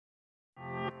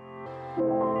What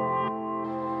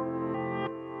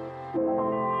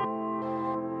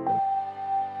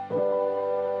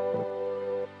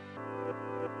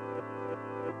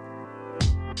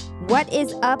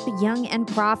is up, young and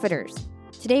profiters?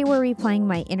 Today we're replaying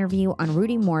my interview on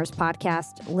Rudy Moore's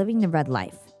podcast, Living the Red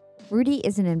Life. Rudy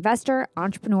is an investor,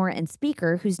 entrepreneur, and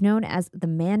speaker who's known as the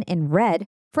man in red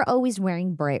for always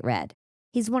wearing bright red.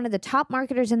 He's one of the top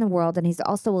marketers in the world, and he's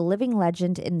also a living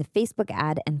legend in the Facebook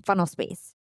ad and funnel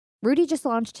space. Rudy just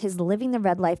launched his Living the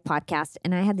Red Life podcast,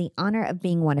 and I had the honor of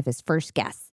being one of his first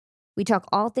guests. We talk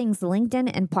all things LinkedIn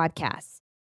and podcasts.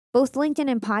 Both LinkedIn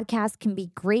and podcasts can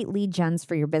be great lead gens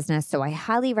for your business, so I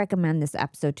highly recommend this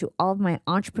episode to all of my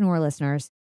entrepreneur listeners.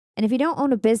 And if you don't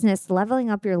own a business, leveling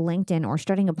up your LinkedIn or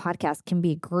starting a podcast can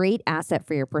be a great asset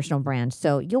for your personal brand,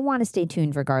 so you'll want to stay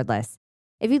tuned regardless.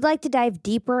 If you'd like to dive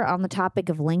deeper on the topic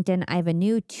of LinkedIn, I have a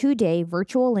new 2-day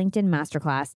virtual LinkedIn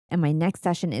masterclass, and my next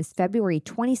session is February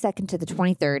 22nd to the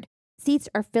 23rd. Seats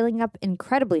are filling up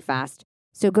incredibly fast,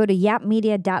 so go to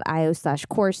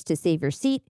yapmedia.io/course to save your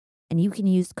seat. And you can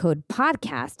use code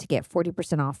PODCAST to get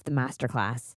 40% off the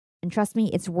masterclass. And trust me,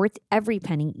 it's worth every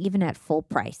penny, even at full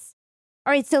price.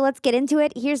 All right, so let's get into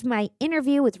it. Here's my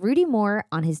interview with Rudy Moore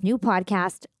on his new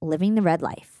podcast, Living the Red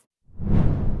Life.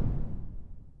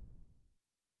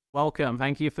 Welcome.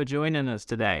 Thank you for joining us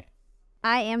today.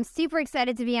 I am super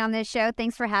excited to be on this show.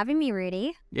 Thanks for having me,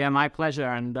 Rudy. Yeah, my pleasure.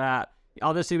 And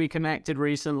obviously, we connected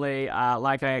recently.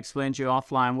 Like I explained to you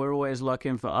offline, we're always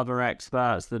looking for other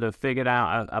experts that have figured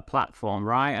out a platform,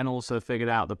 right? And also figured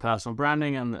out the personal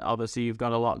branding. And obviously, you've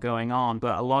got a lot going on.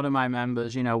 But a lot of my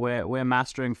members, you know, we're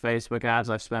mastering Facebook ads.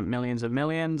 I've spent millions and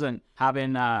millions. And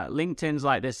having LinkedIn's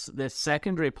like this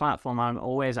secondary platform I'm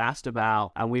always asked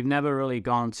about. And we've never really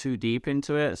gone too deep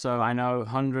into it. So I know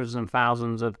hundreds and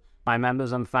thousands of my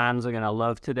members and fans are going to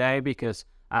love today because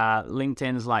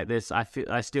LinkedIn's like this.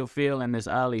 I still feel in this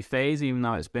early phase, even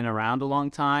though it's been around a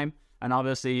long time. And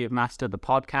obviously, you've mastered the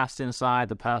podcasting side,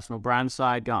 the personal brand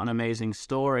side, got an amazing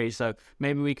story. So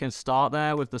maybe we can start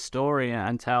there with the story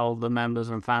and tell the members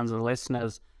and fans and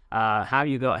listeners how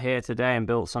you got here today and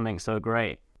built something so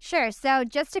great. Sure. So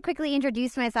just to quickly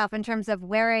introduce myself in terms of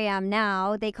where I am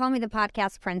now, they call me the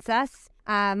podcast princess.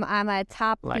 I'm a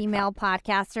top female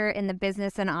podcaster in the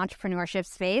business and entrepreneurship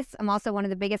space. I'm also one of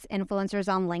the biggest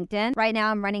influencers on LinkedIn. Right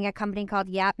now, I'm running a company called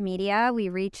Yap Media. We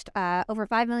reached over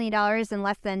 $5 million in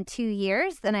less than 2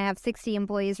 years. And I have 60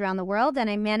 employees around the world. And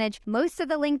I manage most of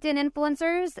the LinkedIn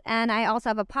influencers. And I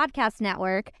also have a podcast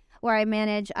network where I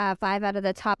manage 5 out of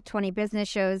the top 20 business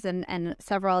shows and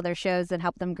several other shows and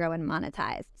help them grow and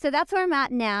monetize. So that's where I'm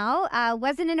at now.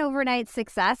 Wasn't an overnight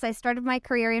success. I started my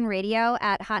career in radio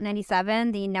at Hot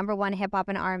 97, the #1 hip hop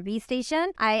and R&B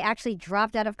station. I actually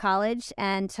dropped out of college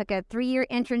and took a 3-year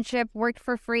internship, worked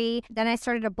for free. Then I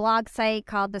started a blog site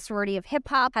called The Sorority of Hip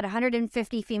Hop, had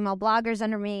 150 female bloggers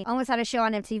under me, almost had a show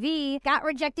on MTV, got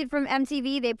rejected from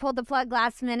MTV. They pulled the plug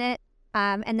last minute.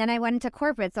 And then I went into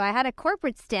corporate. So I had a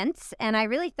corporate stint, and I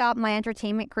really thought my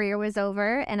entertainment career was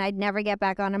over and I'd never get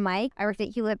back on a mic. I worked at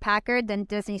Hewlett-Packard, then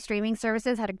Disney Streaming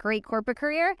Services, had a great corporate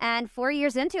career. And 4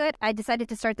 years into it, I decided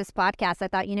to start this podcast. I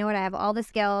thought, you know what, I have all the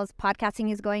skills.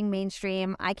 Podcasting is going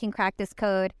mainstream. I can crack this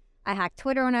code. I hacked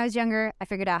Twitter when I was younger. I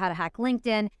figured out how to hack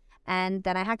LinkedIn. And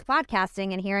then I hacked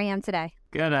podcasting, and here I am today.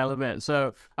 Good, I love it.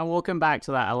 So, and we'll come back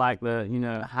to that. I like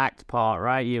the, hacked part,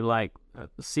 right? You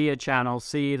see a channel,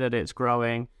 see that it's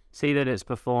growing, see that it's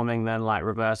performing, then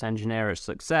reverse engineer its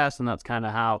success. And that's kind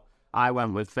of how I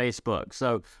went with Facebook.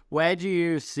 So where do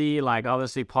you see,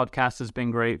 obviously podcast has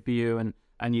been great for you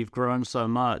and you've grown so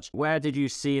much. Where did you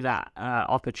see that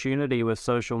opportunity with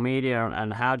social media,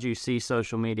 and how do you see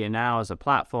social media now as a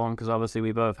platform? Because obviously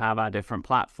we both have our different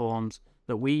platforms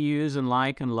that we use and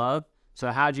like and love.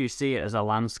 So how do you see it as a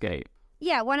landscape?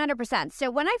 Yeah, 100%.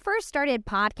 So when I first started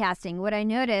podcasting, what I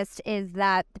noticed is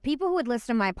that the people who would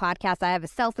listen to my podcast, I have a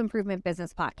self-improvement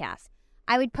business podcast.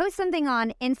 I would post something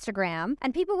on Instagram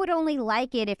and people would only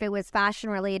like it if it was fashion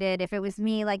related, if it was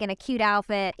me in a cute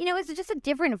outfit. It was just a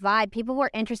different vibe. People were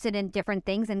interested in different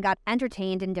things and got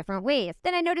entertained in different ways.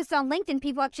 Then I noticed on LinkedIn,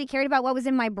 people actually cared about what was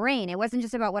in my brain. It wasn't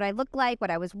just about what I looked like,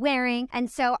 what I was wearing. And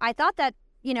so I thought that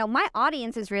my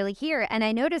audience is really here. And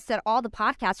I noticed that all the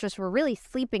podcasters were really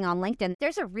sleeping on LinkedIn.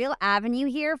 There's a real avenue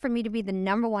here for me to be the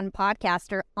 #1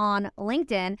 podcaster on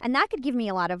LinkedIn. And that could give me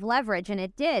a lot of leverage. And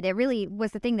it did. It really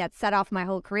was the thing that set off my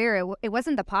whole career. It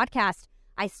wasn't the podcast.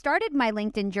 I started my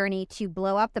LinkedIn journey to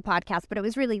blow up the podcast, but it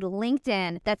was really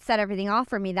LinkedIn that set everything off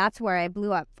for me. That's where I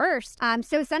blew up first.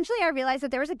 So essentially, I realized that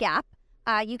there was a gap.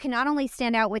 You can not only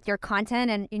stand out with your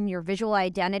content and in your visual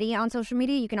identity on social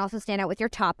media, you can also stand out with your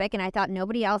topic. And I thought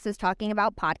nobody else is talking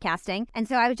about podcasting. And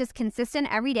so I was just consistent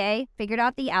every day, figured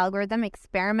out the algorithm,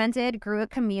 experimented, grew a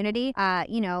community,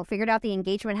 figured out the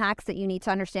engagement hacks that you need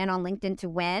to understand on LinkedIn to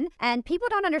win. And people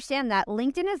don't understand that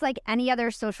LinkedIn is like any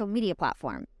other social media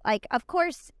platform. Like, of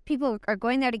course, people are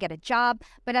going there to get a job,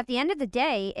 but at the end of the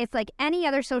day, it's like any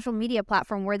other social media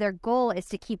platform where their goal is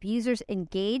to keep users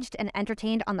engaged and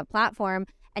entertained on the platform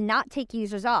and not take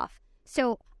users off.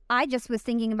 So I just was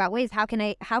thinking about ways, how can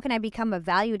I become a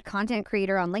valued content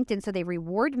creator on LinkedIn so they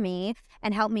reward me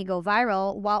and help me go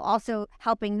viral while also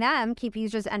helping them keep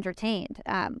users entertained.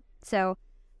 So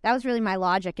that was really my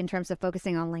logic in terms of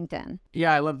focusing on LinkedIn.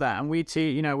 Yeah, I love that. And we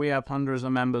teach, we have hundreds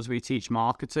of members we teach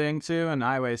marketing to. And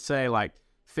I always say, like,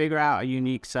 figure out a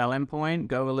unique selling point,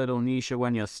 go a little niche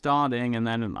when you're starting. And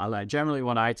then generally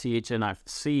what I teach and I've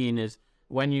seen is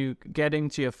when you get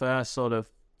into your first sort of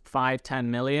 5-10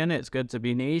 million, it's good to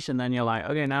be niche. And then you're like,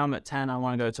 okay, now I'm at 10, I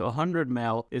want to go to 100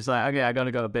 mil. It's like, okay, I got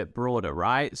to go a bit broader,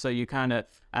 right? So you kind of,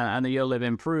 and you'll live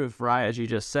in proof, right? As you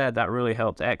just said, that really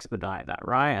helped expedite that,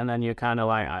 right? And then you're kind of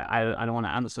like, I don't want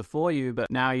to answer for you,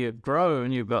 but now you've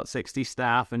grown, you've got 60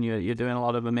 staff and you're doing a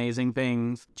lot of amazing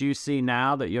things. Do you see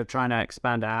now that you're trying to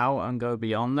expand out and go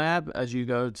beyond there as you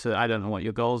go to, I don't know what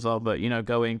your goals are, but,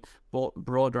 going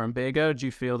broader and bigger? Do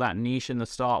you feel that niche in the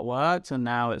start worked and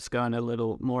now it's going a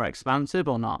little more expansive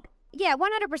or not? Yeah,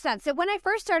 100%. So when I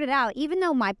first started out, even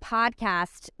though my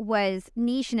podcast was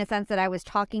niche in a sense that I was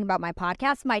talking about my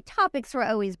podcast, my topics were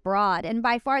always broad. And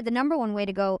by far, the number one way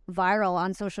to go viral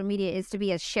on social media is to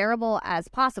be as shareable as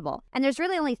possible. And there's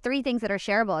really only 3 things that are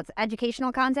shareable. It's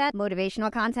educational content,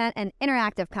 motivational content, and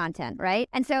interactive content, right?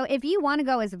 And so if you want to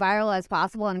go as viral as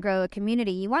possible and grow a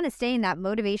community, you want to stay in that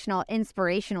motivational,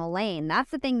 inspirational lane.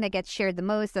 That's the thing that gets shared the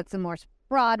most. That's the more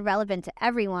broad, relevant to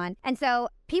everyone. And so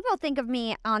people think of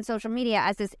me on social media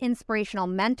as this inspirational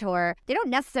mentor. They don't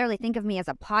necessarily think of me as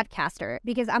a podcaster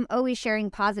because I'm always sharing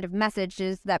positive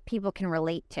messages that people can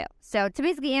relate to. So to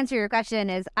basically answer your question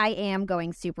is I am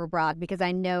going super broad because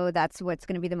I know that's what's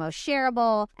going to be the most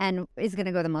shareable and is going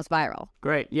to go the most viral.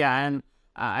 Great. Yeah. And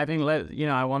I think,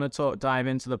 I want to dive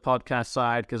into the podcast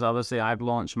side because obviously I've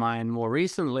launched mine more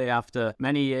recently after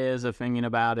many years of thinking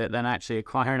about it, then actually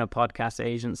acquiring a podcast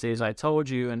agency, as I told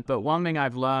you. But one thing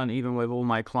I've learned, even with all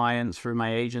my clients through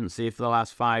my agency for the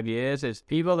last 5 years, is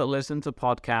people that listen to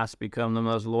podcasts become the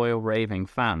most loyal, raving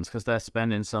fans because they're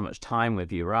spending so much time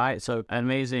with you, right? So an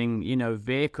amazing,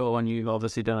 vehicle, and you've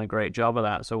obviously done a great job of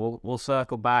that. So we'll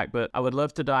circle back, but I would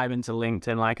love to dive into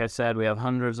LinkedIn. Like I said, we have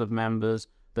hundreds of members.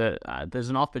 That there's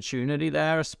an opportunity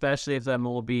there, especially if they're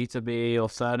more B2B or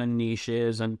certain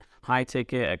niches and high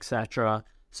ticket, etc.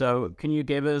 So can you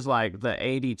give us like the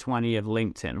 80-20 of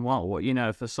LinkedIn?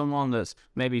 What, for someone that's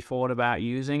maybe thought about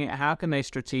using it, how can they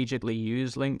strategically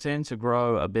use LinkedIn to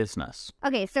grow a business?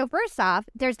 Okay, so first off,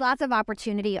 there's lots of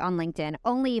opportunity on LinkedIn.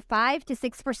 Only 5 to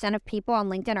 6% of people on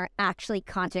LinkedIn are actually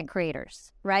content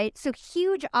creators, right? So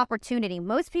huge opportunity.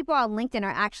 Most people on LinkedIn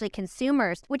are actually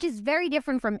consumers, which is very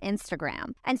different from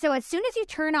Instagram. And so as soon as you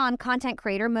turn on content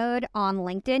creator mode on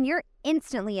LinkedIn, you're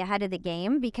instantly ahead of the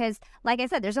game because, like I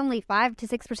said, there's only 5 to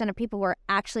 6% of people who are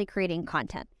actually creating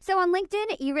content. So on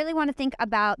LinkedIn, you really want to think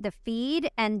about the feed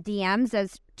and DMs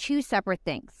as 2 separate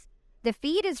things. The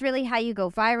feed is really how you go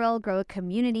viral, grow a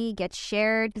community, get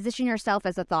shared, position yourself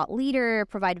as a thought leader,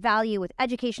 provide value with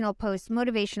educational posts,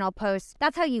 motivational posts.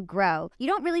 That's how you grow. You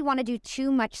don't really want to do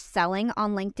too much selling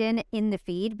on LinkedIn in the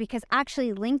feed because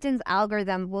actually LinkedIn's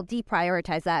algorithm will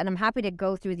deprioritize that. And I'm happy to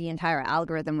go through the entire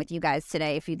algorithm with you guys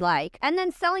today if you'd like. And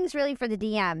then selling is really for the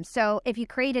DM. So if you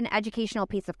create an educational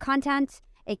piece of content,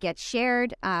 it gets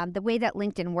shared. The way that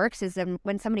LinkedIn works is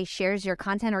when somebody shares your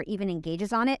content or even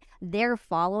engages on it, their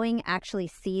following actually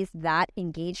sees that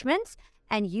engagement.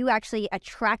 And you actually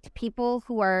attract people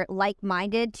who are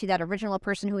like-minded to that original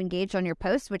person who engaged on your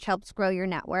post, which helps grow your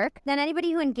network. Then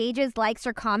anybody who engages, likes,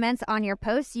 or comments on your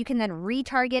posts, you can then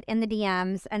retarget in the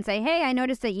DMs and say, hey, I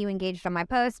noticed that you engaged on my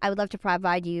post. I would love to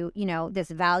provide you,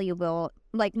 this valuable,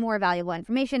 more valuable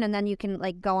information. And then you can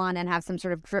go on and have some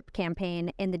sort of drip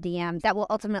campaign in the DM that will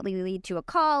ultimately lead to a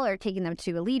call or taking them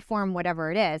to a lead form,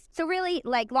 whatever it is. So really,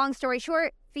 long story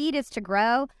short, feed is to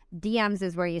grow. DMs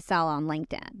is where you sell on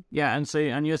LinkedIn. Yeah,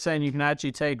 and you're saying you can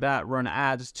actually take that, run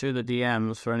ads to the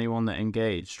DMs for anyone that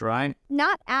engaged, right?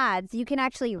 Not ads. You can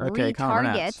actually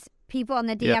retarget people on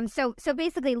the DM. Yep. So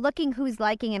basically looking who's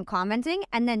liking and commenting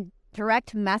and then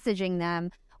direct messaging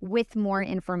them with more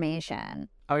information.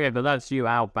 Okay, but that's you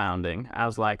outbounding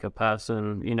as like a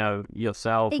person,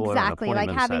 yourself or an Exactly, like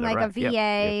appointment having setter, like right?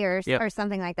 a VA Yep. or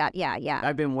something like that. Yeah.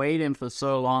 I've been waiting for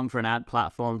so long for an ad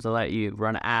platform to let you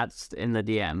run ads in the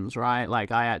DMs, right?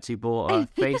 Like I actually bought a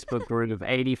Facebook group of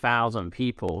 80,000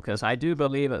 people because I do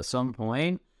believe at some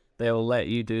point they'll let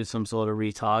you do some sort of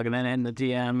retargeting in the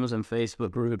DMs and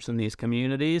Facebook groups and these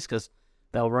communities because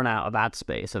they'll run out of ad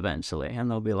space eventually and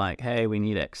they'll be like, hey, we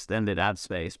need extended ad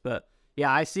space. But yeah,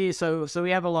 I see. So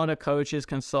we have a lot of coaches,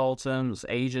 consultants,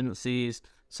 agencies.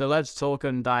 So let's talk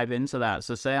and dive into that.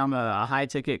 So say I'm a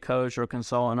high-ticket coach or a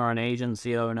consultant or an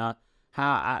agency owner.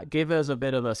 Give us a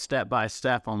bit of a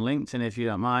step-by-step on LinkedIn, if you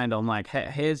don't mind, on like, hey,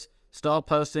 here's start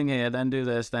posting here, then do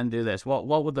this, then do this.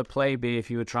 What would the play be if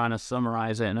you were trying to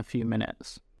summarize it in a few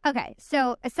minutes? Okay,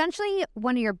 so essentially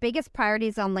one of your biggest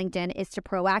priorities on LinkedIn is to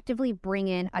proactively bring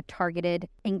in a targeted,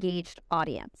 engaged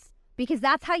audience, because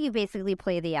that's how you basically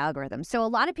play the algorithm. So a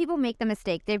lot of people make the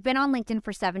mistake. They've been on LinkedIn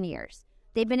for 7 years.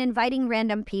 They've been inviting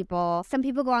random people. Some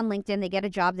people go on LinkedIn, they get a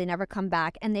job, they never come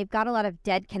back, and they've got a lot of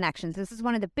dead connections. This is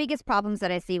one of the biggest problems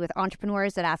that I see with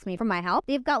entrepreneurs that ask me for my help.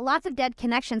 They've got lots of dead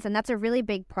connections, and that's a really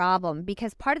big problem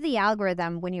because part of the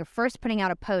algorithm when you're first putting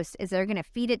out a post is they're going to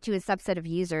feed it to a subset of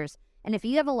users. And if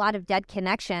you have a lot of dead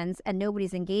connections and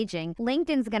nobody's engaging,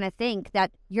 LinkedIn's going to think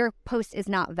that your post is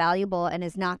not valuable and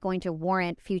is not going to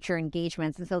warrant future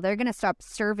engagements. And so they're going to stop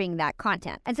serving that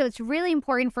content. And so it's really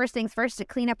important, first things first, to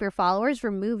clean up your followers,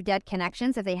 remove dead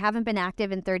connections. If they haven't been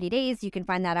active in 30 days, you can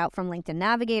find that out from LinkedIn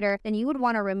Navigator. Then you would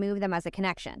want to remove them as a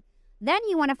connection. Then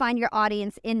you want to find your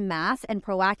audience in mass and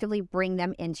proactively bring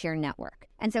them into your network.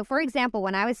 And so, for example,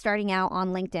 when I was starting out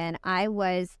on LinkedIn, I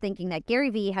was thinking that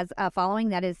Gary Vee has a following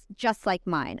that is just like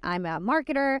mine. I'm a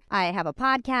marketer. I have a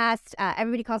podcast.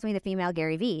 Everybody calls me the female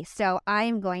Gary Vee. So I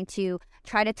am going to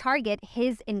try to target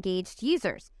his engaged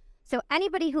users. So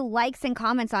anybody who likes and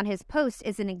comments on his posts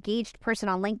is an engaged person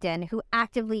on LinkedIn who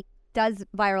actively does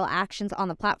viral actions on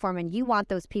the platform, and you want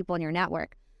those people in your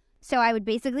network. So I would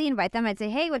basically invite them. I'd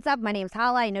say, hey, what's up? My name's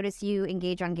Hala. I noticed you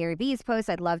engage on Gary Vee's posts.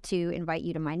 I'd love to invite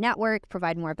you to my network,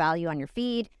 provide more value on your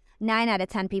feed. 9 out of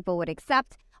 10 people would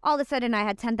accept. All of a sudden, I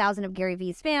had 10,000 of Gary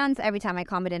Vee's fans. Every time I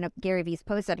commented on Gary Vee's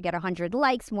post, I'd get 100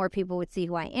 likes. More people would see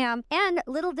who I am. And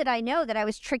little did I know that I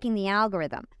was tricking the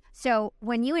algorithm. So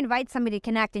when you invite somebody to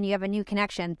connect and you have a new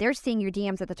connection, they're seeing your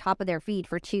DMs at the top of their feed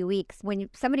for 2 weeks. When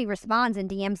somebody responds and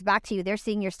DMs back to you, they're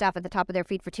seeing your stuff at the top of their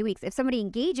feed for 2 weeks. If somebody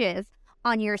engages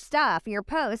on your stuff, your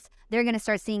posts, they're going to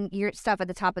start seeing your stuff at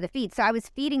the top of the feed. So I was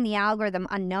feeding the algorithm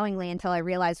unknowingly until I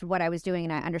realized what I was doing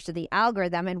and I understood the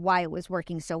algorithm and why it was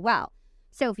working so well.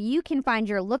 So if you can find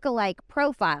your lookalike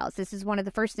profiles, this is one of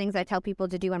the first things I tell people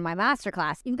to do in my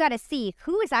masterclass. You've got to see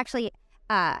who is actually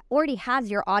already has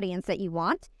your audience that you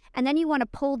want. And then you want to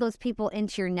pull those people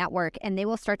into your network and they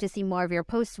will start to see more of your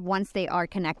posts once they are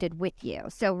connected with you.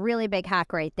 So really big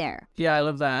hack right there. Yeah, I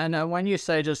love that. And when you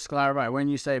say, just to clarify, when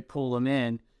you say pull them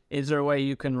in, is there a way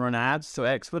you can run ads to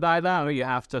expedite that, or you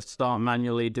have to start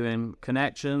manually doing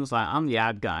connections? Like, I'm the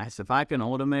ad guy, so if I can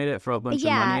automate it for a bunch of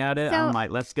money at it, I'm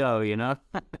like, let's go,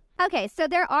 Okay, so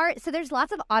there's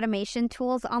lots of automation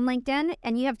tools on LinkedIn,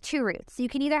 and you have 2 routes. You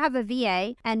can either have a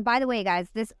VA, and by the way, guys,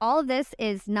 all of this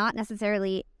is not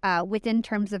necessarily within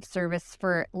terms of service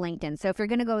for LinkedIn. So if you're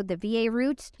going to go the VA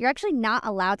route, you're actually not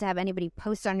allowed to have anybody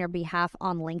post on your behalf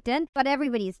on LinkedIn, but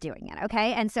everybody's doing it,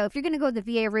 okay? And so if you're going to go the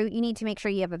VA route, you need to make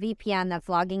sure you have a VPN that's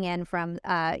logging in from,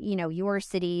 your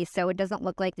city, so it doesn't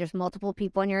look like there's multiple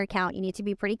people in your account. You need to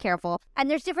be pretty careful. And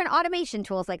there's different automation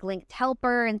tools like Linked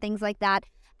Helper and things like that.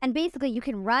 And basically, you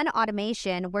can run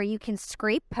automation where you can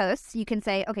scrape posts. You can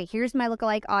say, okay, here's my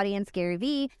lookalike audience, Gary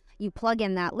Vee. You plug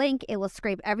in that link. It will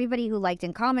scrape everybody who liked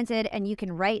and commented, and you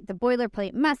can write the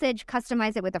boilerplate message,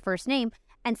 customize it with a first name,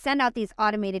 and send out these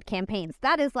automated campaigns.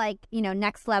 That is like,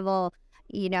 next level.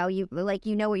 You know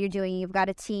what you're doing. You've got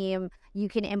a team. You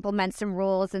can implement some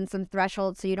rules and some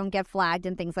thresholds so you don't get flagged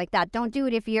and things like that. Don't do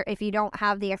it if you don't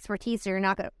have the expertise or you're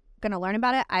not going to learn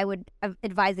about it. I would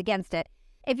advise against it.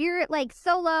 If you're like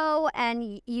solo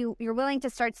and you're willing to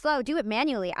start slow, do it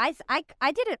manually. I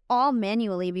did it all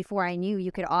manually before I knew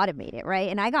you could automate it, right?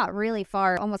 And I got really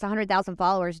far, almost 100,000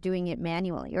 followers doing it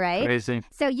manually, right? Crazy.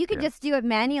 So you could just do it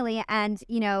manually and,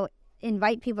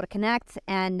 invite people to connect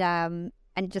and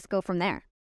just go from there.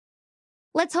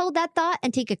 Let's hold that thought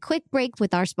and take a quick break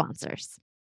with our sponsors.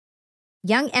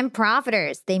 Young and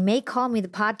Profiters, they may call me the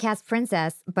podcast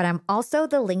princess, but I'm also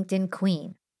the LinkedIn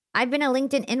queen. I've been a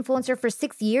LinkedIn influencer for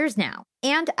 6 years now,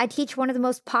 and I teach one of the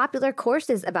most popular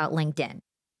courses about LinkedIn.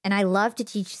 And I love to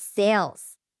teach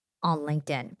sales on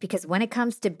LinkedIn because when it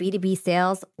comes to B2B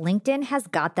sales, LinkedIn has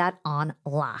got that on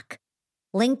lock.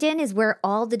 LinkedIn is where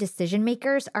all the decision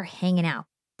makers are hanging out.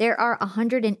 There are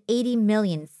 180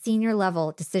 million senior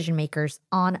level decision makers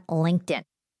on LinkedIn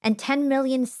and 10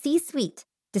 million C-suite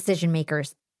decision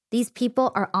makers. These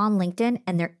people are on LinkedIn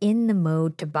and they're in the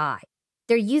mode to buy.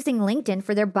 They're using LinkedIn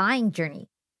for their buying journey,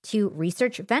 to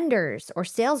research vendors or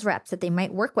sales reps that they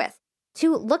might work with,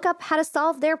 to look up how to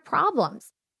solve their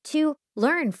problems, to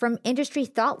learn from industry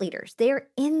thought leaders. They are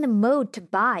in the mode to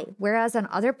buy, whereas on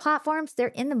other platforms, they're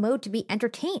in the mode to be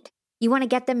entertained. You want to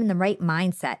get them in the right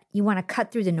mindset. You want to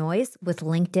cut through the noise with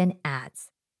LinkedIn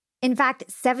ads. In fact,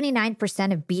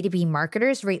 79% of B2B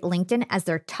marketers rate LinkedIn as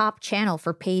their top channel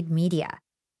for paid media.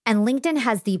 And LinkedIn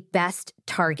has the best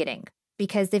targeting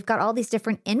because they've got all these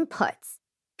different inputs.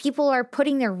 People are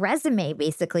putting their resume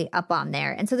basically up on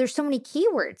there. And so there's so many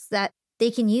keywords that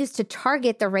they can use to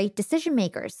target the right decision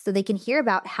makers so they can hear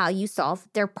about how you solve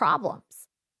their problems.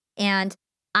 And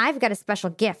I've got a special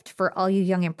gift for all you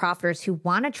young and profiters who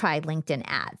want to try LinkedIn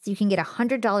ads. You can get a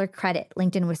 $100 credit.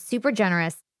 LinkedIn was super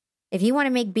generous. If you want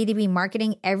to make B2B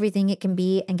marketing everything it can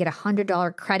be and get a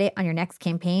 $100 credit on your next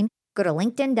campaign, go to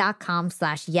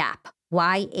linkedin.com/YAP,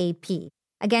 Y-A-P.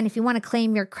 Again, if you want to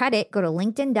claim your credit, go to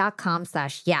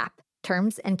linkedin.com/YAP.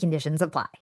 Terms and conditions apply.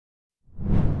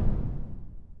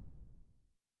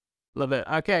 Love it.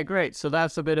 Okay, great. So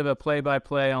that's a bit of a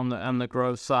play-by-play on the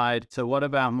growth side. So what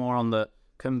about more on the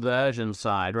conversion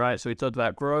side, right? So we talked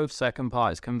about growth. Second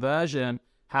part is conversion.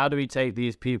 How do we take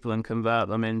these people and convert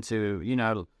them into,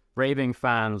 raving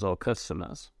fans or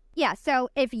customers? Yeah, so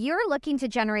if you're looking to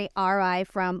generate ROI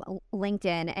from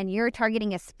LinkedIn and you're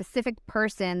targeting a specific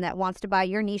person that wants to buy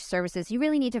your niche services, you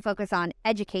really need to focus on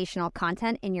educational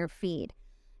content in your feed.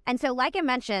 And so like I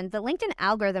mentioned, the LinkedIn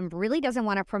algorithm really doesn't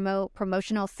want to promote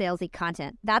promotional salesy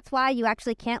content. That's why you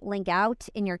actually can't link out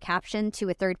in your caption to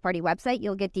a third-party website.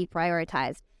 You'll get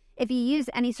deprioritized. If you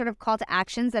use any sort of call to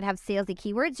actions that have salesy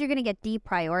keywords, you're going to get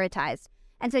deprioritized.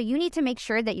 And so you need to make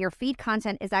sure that your feed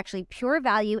content is actually pure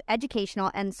value,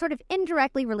 educational, and sort of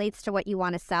indirectly relates to what you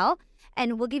want to sell.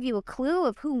 And will give you a clue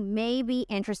of who may be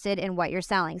interested in what you're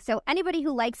selling. So anybody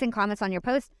who likes and comments on your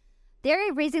post,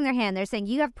 they're raising their hand. They're saying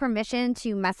you have permission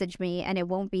to message me and it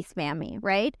won't be spammy,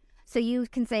 right? So you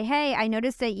can say, hey, I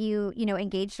noticed that you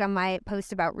engaged on my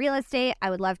post about real estate. I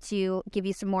would love to give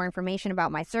you some more information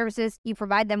about my services. You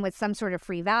provide them with some sort of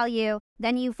free value.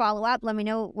 Then you follow up, let me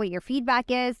know what your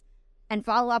feedback is, and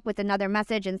follow up with another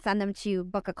message and send them to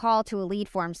book a call to a lead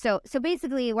form. So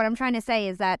basically what I'm trying to say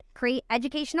is that create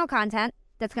educational content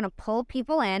that's going to pull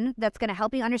people in, that's going to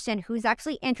help you understand who's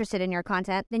actually interested in your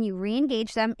content. Then you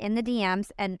re-engage them in the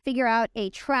DMs and figure out a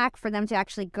track for them to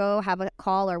actually go have a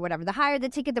call or whatever. The higher the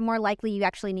ticket, the more likely you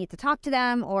actually need to talk to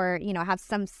them or, have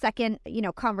some second,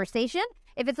 conversation.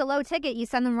 If it's a low ticket, you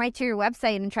send them right to your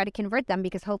website and try to convert them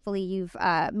because hopefully you've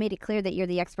made it clear that you're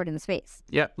the expert in the space.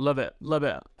 Yep, love it.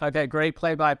 Okay, great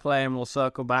play-by-play, and we'll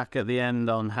circle back at the end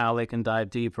on how they can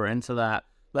dive deeper into that.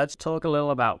 Let's talk a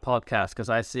little about podcasts because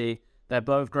I see they're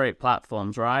both great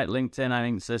platforms, right? LinkedIn, I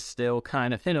think, is still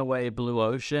kind of, in a way, blue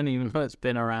ocean, even though it's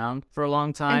been around for a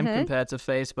long time compared to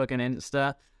Facebook and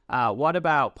Insta. What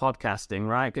about podcasting,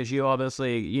 right? Because you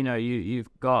obviously, you've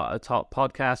got a top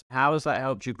podcast. How has that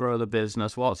helped you grow the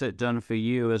business? What's it done for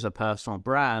you as a personal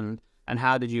brand? And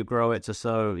how did you grow it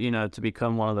to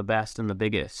become one of the best and the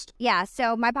biggest? Yeah,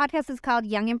 so my podcast is called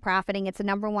Young and Profiting. It's a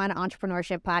 #1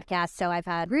 entrepreneurship podcast. So I've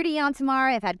had Rudy on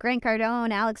tomorrow. I've had Grant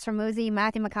Cardone, Alex Hormozi,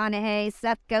 Matthew McConaughey,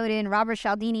 Seth Godin, Robert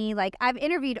Cialdini. I've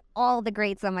interviewed all the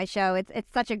greats on my show.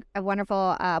 It's such a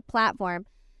wonderful platform.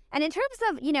 And in terms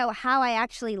of, how I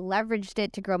actually leveraged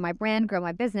it to grow my brand, grow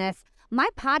my business, my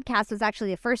podcast was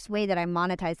actually the first way that I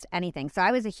monetized anything. So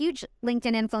I was a huge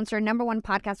LinkedIn influencer, #1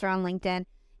 podcaster on LinkedIn.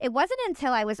 It wasn't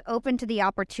until I was open to the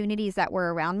opportunities that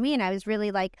were around me and I was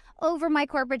really over my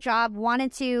corporate job,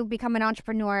 wanted to become an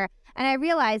entrepreneur. And I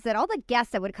realized that all the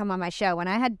guests that would come on my show, and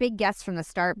I had big guests from the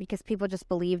start because people just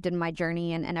believed in my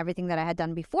journey and everything that I had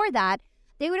done before that,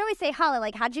 they would always say, Hala,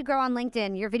 how'd you grow on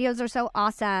LinkedIn? Your videos are so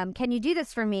awesome. Can you do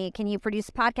this for me? Can you produce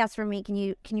podcasts for me? Can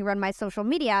you run my social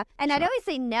media? And I'd always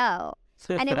say no.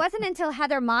 And it wasn't until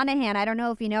Heather Monahan, I don't know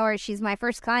if you know her, she's my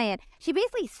first client. She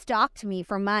basically stalked me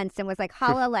for months and was like,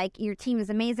 Hala, your team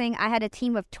is amazing. I had a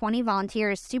team of 20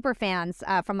 volunteers, super fans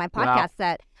from my podcast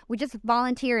that would just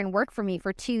volunteer and work for me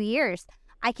for 2 years.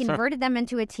 I converted them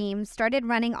into a team, started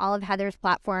running all of Heather's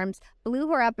platforms, blew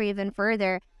her up even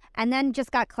further, and then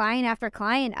just got client after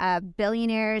client,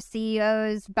 billionaires,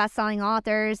 CEOs, best-selling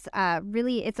authors.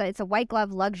 Really, it's a white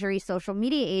glove luxury social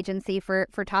media agency for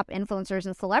top influencers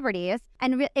and celebrities.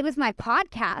 And it was my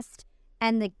podcast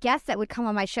and the guests that would come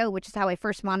on my show, which is how I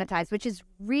first monetized, which is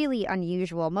really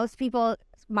unusual. Most people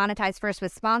monetize first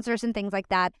with sponsors and things like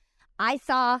that. I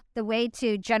saw the way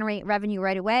to generate revenue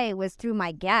right away was through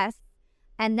my guests.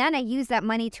 And then I used that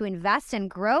money to invest and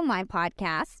grow my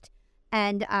podcast.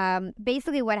 And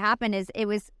basically what happened is it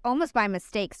was almost by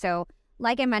mistake. So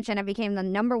like I mentioned, I became the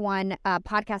number one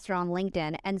podcaster on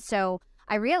LinkedIn. And so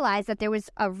I realized that there was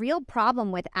a real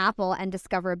problem with Apple and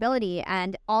discoverability.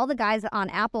 And all the guys on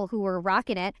Apple who were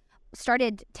rocking it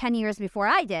started 10 years before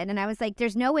I did. And I was like,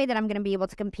 there's no way that I'm going to be able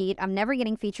to compete. I'm never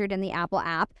getting featured in the Apple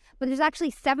app. But there's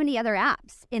actually 70 other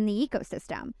apps in the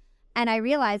ecosystem. And I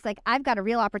realized like I've got a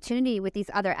real opportunity with these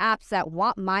other apps that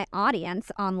want my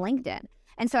audience on LinkedIn.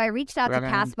 And so I reached out to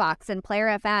Castbox and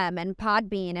Player FM and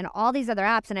Podbean and all these other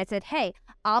apps. And I said, hey,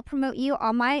 I'll promote you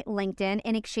on my LinkedIn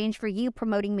in exchange for you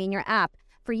promoting me in your app,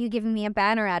 for you giving me a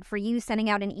banner ad, for you sending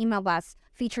out an email blast,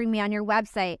 featuring me on your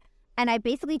website. And I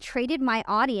basically traded my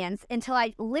audience until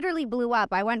I literally blew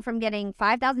up. I went from getting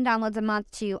 5,000 downloads a month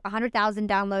to 100,000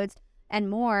 downloads and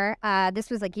more. This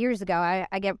was like years ago.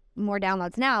 I get more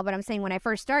downloads now, but I'm saying when I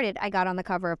first started, I got on the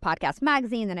cover of Podcast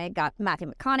Magazine, then I got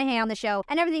Matthew McConaughey on the show,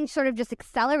 and everything sort of just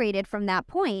accelerated from that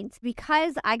point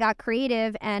because I got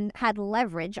creative and had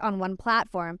leverage on one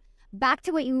platform. Back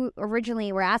to what you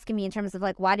originally were asking me in terms of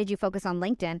like, why did you focus on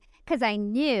LinkedIn? Because I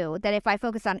knew that if I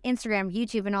focused on Instagram,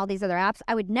 YouTube, and all these other apps,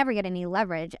 I would never get any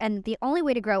leverage. And the only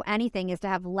way to grow anything is to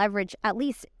have leverage, at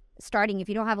least starting if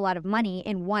you don't have a lot of money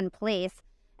in one place.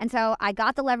 And so I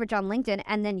got the leverage on LinkedIn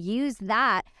and then used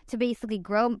that to basically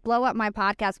blow up my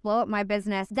podcast, blow up my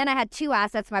business. Then I had two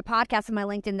assets, my podcast and my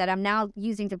LinkedIn, that I'm now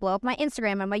using to blow up my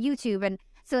Instagram and my YouTube. And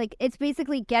so like it's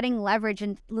basically getting leverage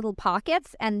in little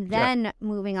pockets and then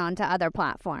moving on to other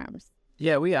platforms.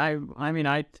 Yeah, I mean,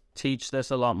 I teach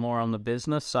this a lot more on the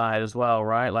business side as well,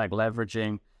 right? Like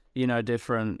leveraging,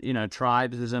 different,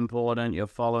 tribes is important, your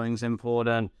following's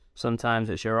important.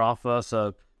 Sometimes it's your offer.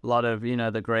 So a lot of,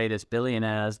 the greatest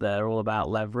billionaires, they're all about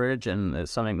leverage, and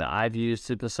it's something that I've used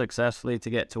super successfully to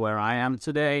get to where I am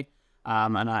today.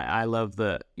 And I love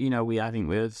that, I think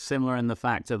we're similar in the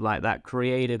fact of like that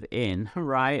creative in,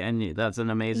 right? And that's an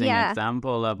amazing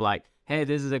example of like, hey,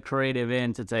 this is a creative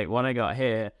in to take what I got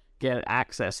here, get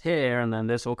access here, and then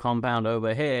this will compound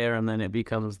over here, and then it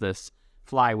becomes this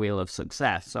flywheel of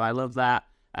success. So I love that,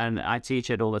 and I teach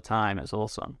it all the time. It's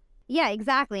awesome. Yeah,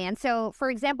 exactly. And so, for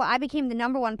example, I became the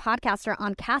number one podcaster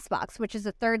on Castbox, which is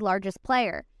the third largest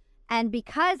player. And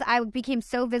because I became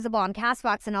so visible on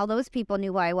Castbox and all those people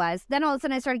knew who I was, then all of a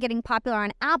sudden I started getting popular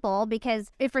on Apple,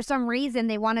 because if for some reason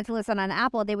they wanted to listen on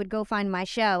Apple, they would go find my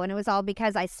show. And it was all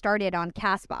because I started on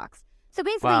Castbox. So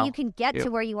basically you can get to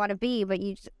where you want to be, but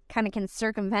you kind of can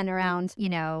circumvent around,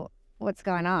 what's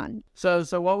going on. So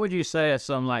what would you say are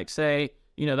some, like, say,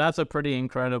 that's a pretty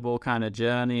incredible kind of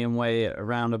journey and a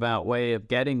roundabout way of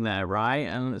getting there, right?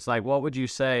 And it's like, what would you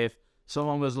say if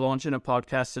someone was launching a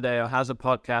podcast today or has a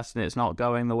podcast and it's not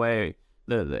going the way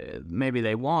that maybe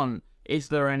they want? Is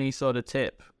there any sort of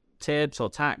tips or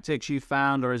tactics you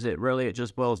found, or is it really, it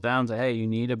just boils down to, hey, you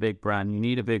need a big brand, you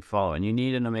need a big following, you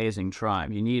need an amazing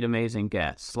tribe, you need amazing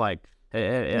guests? Like,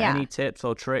 any tips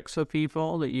or tricks for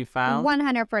people that you found?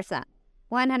 100%.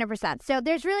 100%. So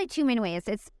there's really two main ways.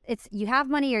 It's you have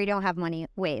money or you don't have money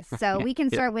ways. So we can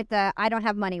start with the I don't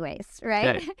have money ways,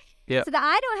 right? Okay. Yep. So the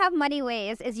I don't have money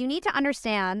ways is you need to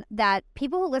understand that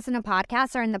people who listen to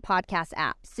podcasts are in the podcast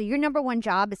apps. So your number one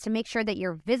job is to make sure that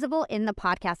you're visible in the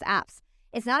podcast apps.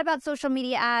 It's not about social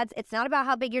media ads. It's not about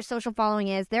how big your social following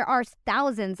is. There are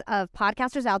thousands of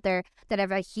podcasters out there that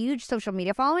have a huge social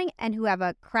media following and who have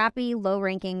a crappy,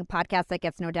 low-ranking podcast that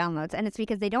gets no downloads. And it's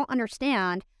because they don't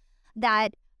understand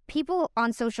that people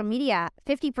on social media,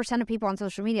 50% of people on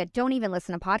social media don't even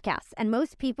listen to podcasts. And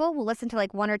most people will listen to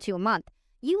like one or two a month.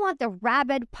 You want the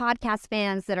rabid podcast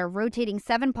fans that are rotating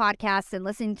 7 podcasts and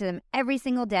listening to them every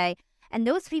single day. And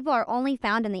those people are only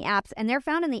found in the apps, and they're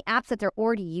found in the apps that they're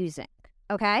already using.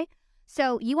 Okay?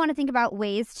 So you want to think about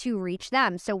ways to reach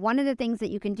them. So one of the things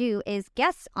that you can do is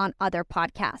guest on other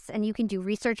podcasts, and you can do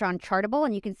research on Chartable,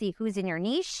 and you can see who's in your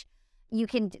niche.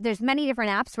 There's many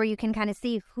different apps where you can kind of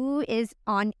see who is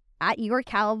on at your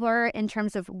caliber in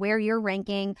terms of where you're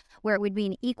ranking, where it would be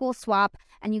an equal swap,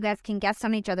 and you guys can guest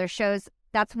on each other's shows.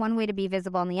 That's one way to be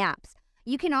visible in the apps.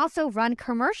 You can also run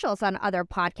commercials on other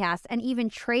podcasts and even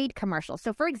trade commercials.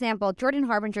 So for example, Jordan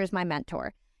Harbinger is my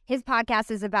mentor. His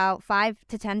podcast is about 5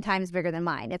 to 10 times bigger than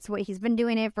mine. It's what he's been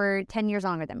doing it for 10 years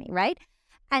longer than me, right?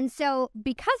 And so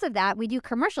because of that, we do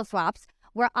commercial swaps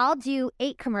where I'll do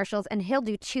 8 commercials and he'll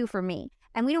do 2 for me.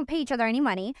 And we don't pay each other any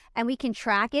money, and we can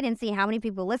track it and see how many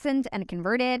people listened and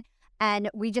converted. And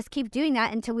we just keep doing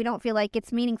that until we don't feel like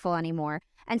it's meaningful anymore.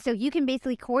 And so you can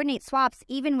basically coordinate swaps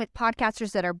even with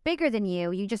podcasters that are bigger than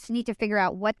you. You just need to figure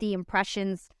out what the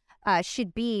impressions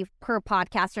should be per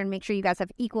podcaster, and make sure you guys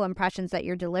have equal impressions that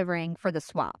you're delivering for the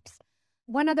swaps.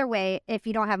 One other way, if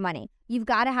you don't have money, you've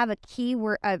got to have a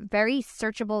keyword, a very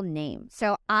searchable name.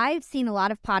 So I've seen a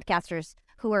lot of podcasters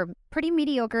who are pretty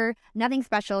mediocre, nothing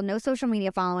special, no social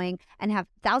media following, and have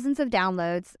thousands of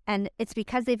downloads. And it's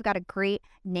because they've got a great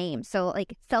name. So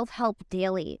like Self-Help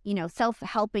Daily,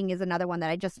 self-helping is another one that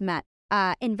I just met.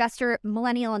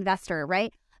 Millennial Investor,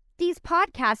 right? These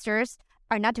podcasters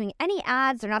are not doing any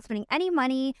ads. They're not spending any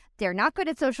money. They're not good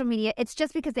at social media. It's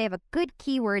just because they have a good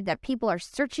keyword that people are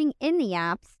searching in the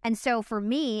apps. And so for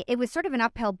me, it was sort of an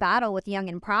uphill battle with Young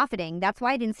and Profiting. That's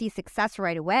why I didn't see success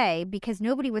right away, because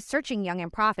nobody was searching Young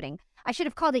and Profiting. I should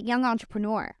have called it Young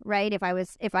Entrepreneur, right? If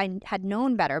I had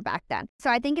known better back then. So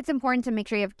I think it's important to make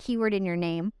sure you have keyword in your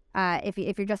name if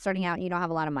you're just starting out and you don't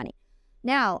have a lot of money.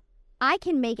 Now, I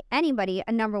can make anybody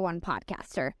a number one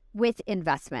podcaster with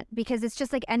investment, because it's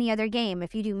just like any other game.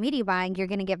 If you do media buying, you're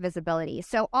going to get visibility.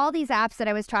 So all these apps that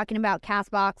I was talking about,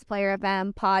 CastBox, Player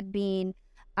FM, Podbean,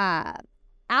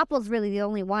 Apple's really the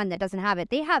only one that doesn't have it.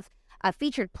 They have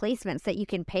featured placements that you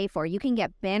can pay for. You can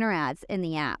get banner ads in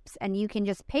the apps, and you can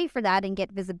just pay for that and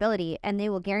get visibility, and they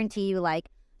will guarantee you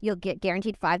you'll get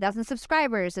guaranteed 5,000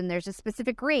 subscribers, and there's a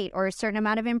specific rate or a certain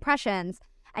amount of impressions.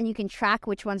 And you can track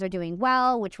which ones are doing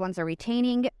well, which ones are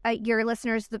retaining your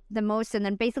listeners the most, and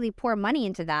then basically pour money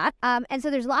into that. And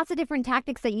so there's lots of different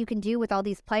tactics that you can do with all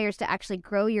these players to actually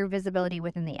grow your visibility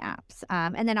within the apps.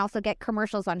 And then also get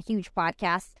commercials on huge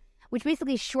podcasts, which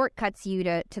basically shortcuts you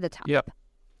to the top. Yep.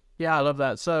 Yeah, I love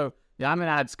that. So yeah, I'm an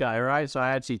ads guy, right? So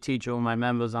I actually teach all my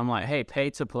members, I'm like, hey, pay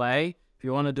to play. If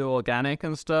you want to do organic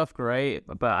and stuff, great.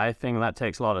 But I think that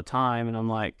takes a lot of time. And I'm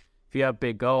like, if you have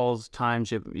big goals,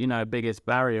 time's your biggest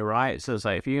barrier, right? So it's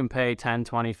like if you can pay 10,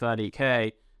 20,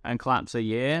 30K and claps a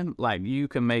year, like you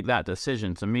can make that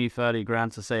decision. To me, 30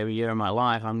 grand to save a year of my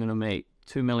life, I'm going to make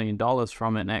 $2 million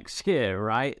from it next year,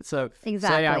 right? So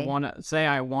exactly. say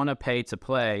I want to pay to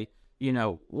play,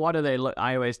 what do they look?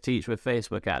 I always teach with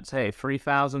Facebook ads. Hey,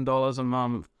 $3,000 a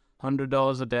month,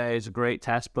 $100 a day is a great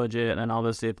test budget. And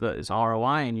obviously if it's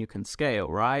ROI and you can scale,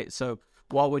 right? So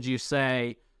what would you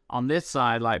say on this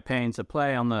side, like paying to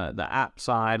play, on the app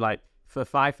side, like for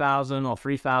 $5,000 or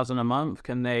 $3,000 a month,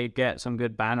 can they get some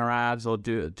good banner ads or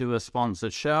do a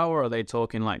sponsored show? Or are they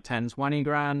talking like 10, 20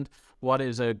 grand? What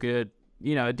is a good,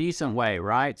 a decent way,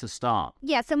 right, to start?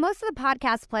 Yeah, so most of the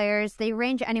podcast players, they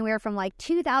range anywhere from like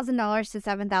 $2,000 to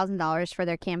 $7,000 for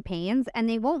their campaigns, and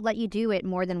they won't let you do it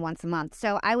more than once a month.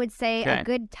 So I would say a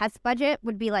good test budget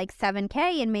would be like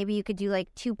 $7K, and maybe you could do like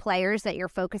 2 players that you're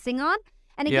focusing on.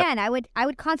 And again, I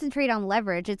would concentrate on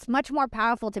leverage. It's much more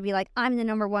powerful to be like, I'm the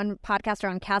number one podcaster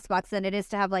on CastBox than it is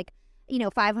to have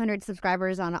 500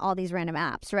 subscribers on all these random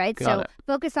apps, right? So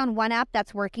focus on one app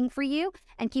that's working for you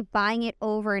and keep buying it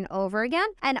over and over again.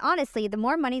 And honestly, the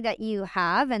more money that you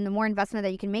have and the more investment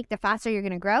that you can make, the faster you're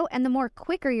going to grow and the more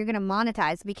quicker you're going to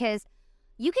monetize, because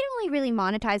you can only really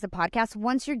monetize a podcast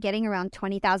once you're getting around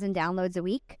 20,000 downloads a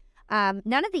week.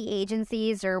 None of the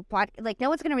agencies or no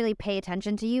one's going to really pay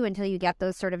attention to you until you get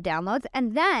those sort of downloads.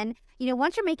 And then,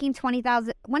 once you're getting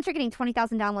 20,000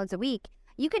 downloads a week,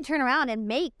 you can turn around and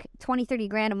make 20, 30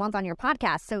 grand a month on your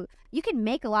podcast. So you can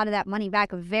make a lot of that money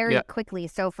back very quickly.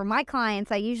 So for my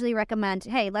clients, I usually recommend,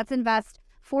 hey, let's invest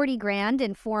 40 grand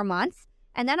in 4 months.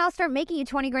 And then I'll start making you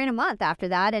 20 grand a month after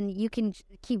that. And you can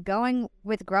keep going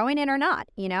with growing it or not,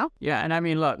 Yeah. And I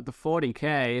mean, look, the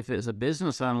 40K, if it's a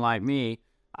business owner like me,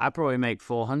 I probably make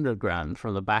 400 grand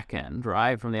from the back end,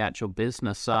 right? From the actual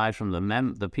business side, from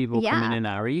the people coming in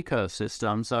our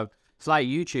ecosystem. So it's like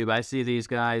YouTube. I see these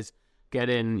guys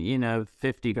getting,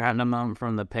 50 grand a month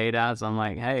from the paid ads. I'm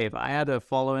like, hey, if I had a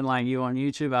following like you on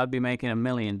YouTube, I'd be making $1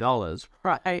 million,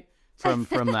 right?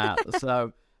 From that.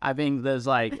 So I think there's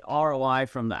like ROI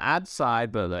from the ad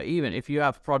side, but even if you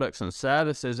have products and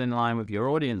services in line with your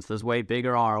audience, there's way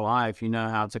bigger ROI if you know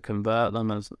how to convert them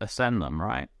and send them,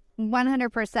 right?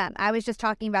 100%. I was just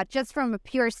talking about just from a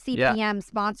pure CPM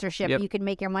sponsorship, you could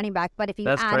make your money back. But if you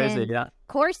add in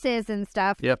courses and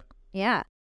stuff, yeah.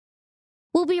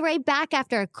 We'll be right back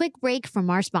after a quick break from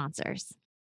our sponsors.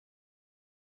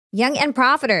 Young and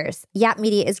Profiters. Yap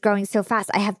Media is growing so fast.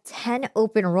 I have 10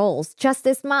 open roles just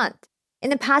this month.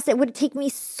 In the past, it would take me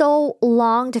so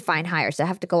long to find hires. I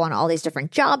have to go on all these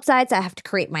different job sites. I have to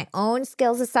create my own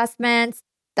skills assessments.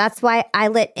 That's why I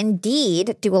let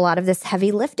Indeed do a lot of this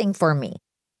heavy lifting for me.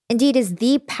 Indeed is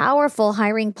the powerful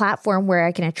hiring platform where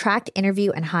I can attract,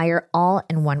 interview, and hire all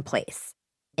in one place.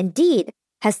 Indeed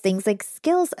has things like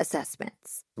skills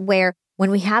assessments, where when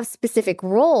we have specific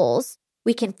roles,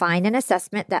 we can find an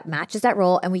assessment that matches that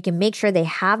role and we can make sure they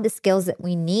have the skills that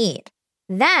we need.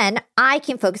 Then I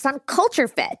can focus on culture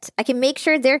fit. I can make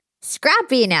sure they're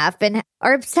scrappy enough and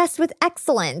are obsessed with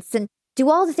excellence and do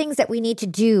all the things that we need to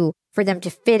do for them to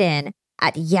fit in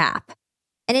at Yap.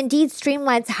 And Indeed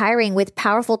streamlines hiring with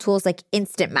powerful tools like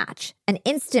Instant Match. An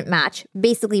Instant Match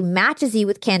basically matches you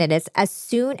with candidates as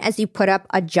soon as you put up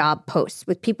a job post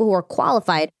with people who are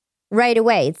qualified right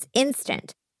away. It's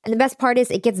instant. And the best part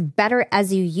is it gets better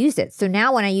as you use it. So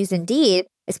now when I use Indeed,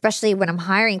 especially when I'm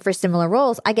hiring for similar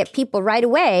roles, I get people right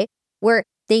away where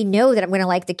they know that I'm going to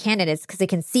like the candidates because they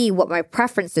can see what my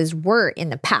preferences were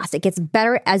in the past. It gets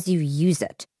better as you use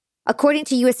it. According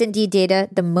to US Indeed data,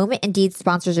 the moment Indeed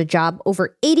sponsors a job,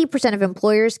 over 80% of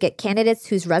employers get candidates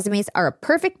whose resumes are a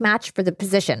perfect match for the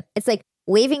position. It's like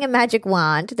waving a magic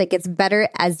wand that gets better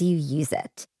as you use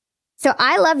it. So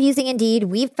I love using Indeed.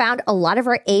 We've found a lot of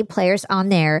our A players on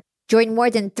there. Join more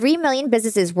than 3 million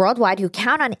businesses worldwide who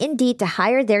count on Indeed to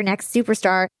hire their next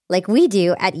superstar like we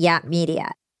do at Yap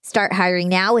Media. Start hiring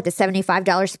now with a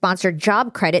 $75 sponsored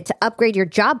job credit to upgrade your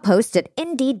job post at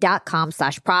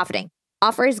Indeed.com/profiting.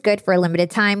 Offer is good for a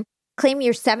limited time. Claim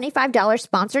your $75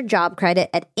 sponsored job credit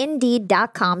at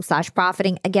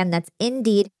Indeed.com/profiting. Again, that's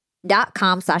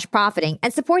Indeed.com/profiting.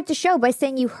 And support the show by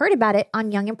saying you heard about it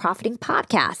on Young and Profiting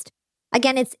Podcast.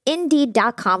 Again, it's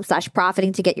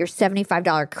Indeed.com/profiting to get your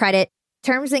 $75 credit.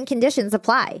 Terms and conditions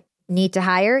apply. Need to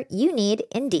hire? You need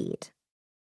Indeed.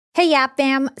 Hey, Yap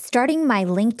fam. Starting my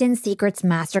LinkedIn Secrets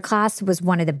Masterclass was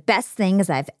one of the best things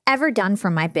I've ever done for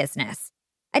my business.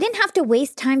 I didn't have to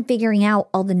waste time figuring out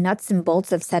all the nuts and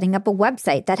bolts of setting up a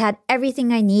website that had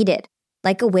everything I needed,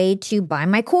 like a way to buy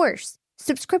my course,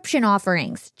 subscription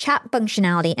offerings, chat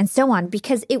functionality, and so on,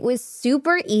 because it was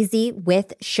super easy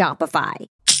with Shopify.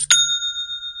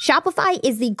 Shopify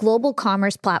is the global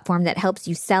commerce platform that helps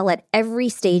you sell at every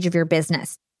stage of your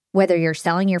business. Whether you're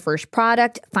selling your first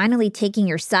product, finally taking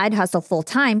your side hustle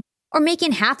full-time, or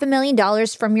making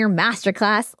 $500,000 from your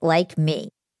masterclass like me.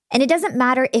 And it doesn't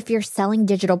matter if you're selling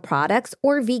digital products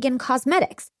or vegan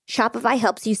cosmetics. Shopify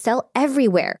helps you sell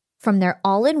everywhere, from their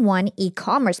all-in-one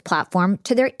e-commerce platform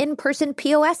to their in-person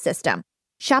POS system.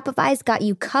 Shopify's got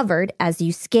you covered as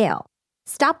you scale.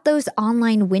 Stop those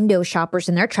online window shoppers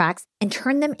in their tracks and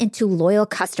turn them into loyal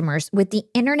customers with the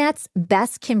internet's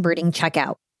best converting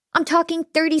checkout. I'm talking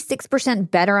 36%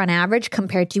 better on average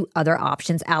compared to other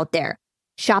options out there.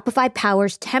 Shopify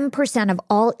powers 10% of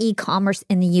all e-commerce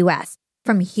in the US,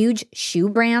 from huge shoe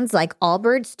brands like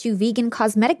Allbirds to vegan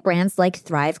cosmetic brands like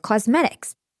Thrive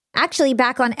Cosmetics. Actually,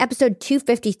 back on episode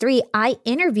 253, I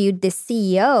interviewed the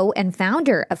CEO and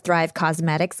founder of Thrive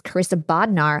Cosmetics, Carissa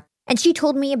Bodnar, and she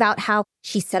told me about how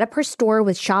she set up her store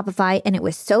with Shopify and it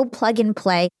was so plug and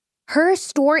play. Her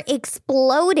store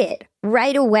exploded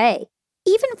right away.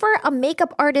 Even for a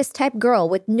makeup artist type girl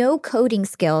with no coding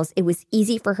skills, it was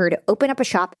easy for her to open up a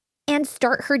shop and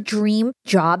start her dream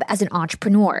job as an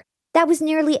entrepreneur. That was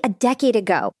nearly a decade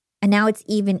ago. And now it's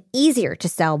even easier to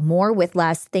sell more with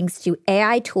less thanks to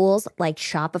AI tools like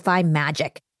Shopify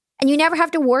Magic. And you never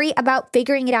have to worry about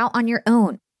figuring it out on your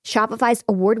own. Shopify's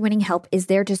award-winning help is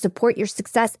there to support your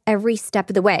success every step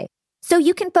of the way. So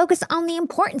you can focus on the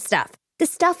important stuff, the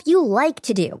stuff you like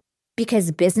to do.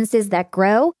 Because businesses that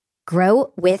grow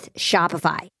with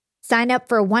Shopify. Sign up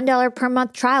for a $1 per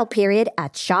month trial period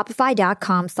at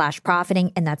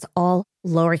shopify.com/profiting, and that's all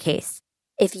lowercase.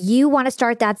 If you want to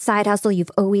start that side hustle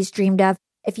you've always dreamed of,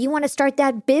 if you want to start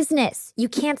that business you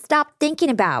can't stop thinking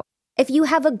about, if you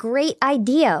have a great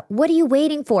idea, what are you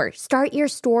waiting for? Start your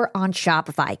store on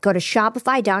Shopify. Go to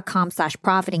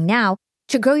shopify.com/profiting now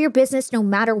to grow your business no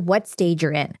matter what stage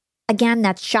you're in. Again,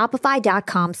 that's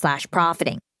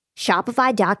shopify.com/profiting.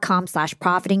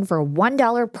 Shopify.com/profiting for a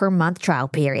 $1 per month trial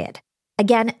period.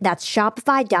 Again, that's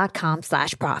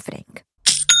shopify.com/profiting.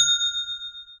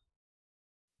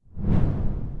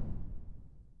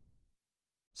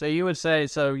 So you would say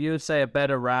a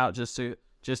better route just to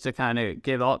kind of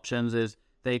give options is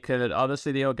they could,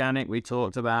 obviously the organic we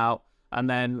talked about, and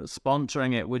then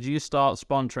sponsoring it. Would you start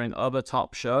sponsoring other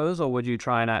top shows, or would you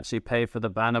try and actually pay for the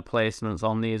banner placements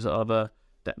on these other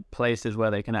places where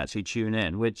they can actually tune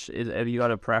in? Have you got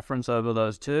a preference over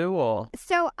those two, or?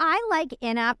 So I like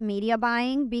in-app media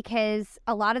buying because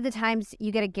a lot of the times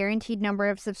you get a guaranteed number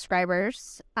of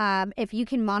subscribers. If you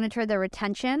can monitor the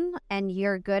retention and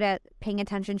you're good at paying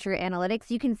attention to your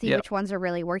analytics, you can see which ones are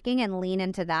really working and lean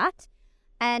into that.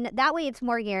 And that way it's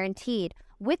more guaranteed.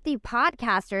 With the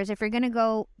podcasters, if you're going to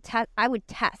go I would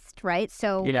test, right?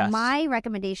 So my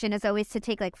recommendation is always to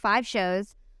take like 5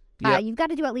 shows, You've got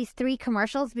to do at least 3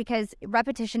 commercials because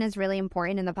repetition is really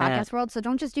important in the podcast world. So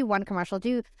don't just do 1 commercial.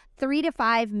 Do 3 to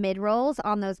 5 mid-rolls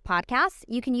on those podcasts.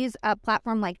 You can use a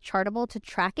platform like Chartable to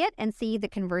track it and see the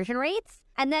conversion rates.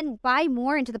 And then buy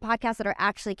more into the podcasts that are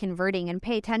actually converting and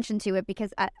pay attention to it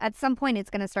because at some point it's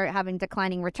going to start having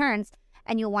declining returns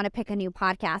and you'll want to pick a new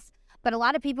podcast. But a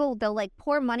lot of people, they'll like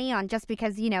pour money on just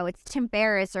because, it's Tim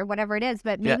Ferriss or whatever it is,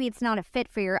 but maybe it's not a fit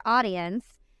for your audience.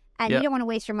 And you don't want to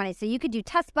waste your money. So you could do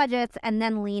test budgets and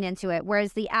then lean into it.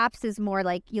 Whereas the apps is more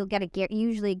like you'll get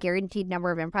usually a guaranteed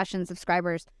number of impressions,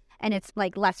 subscribers, and it's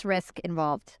like less risk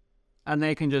involved. And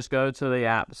they can just go to the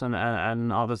apps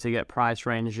and obviously get price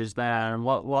ranges there. And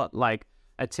what like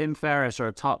a Tim Ferriss or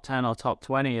a top 10 or top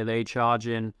 20, are they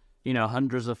charging,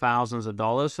 hundreds of thousands of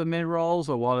dollars for mid-rolls?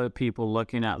 Or what are people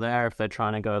looking at there if they're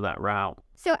trying to go that route?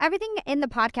 So everything in the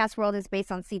podcast world is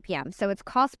based on CPM. So it's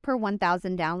cost per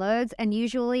 1,000 downloads. And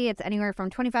usually it's anywhere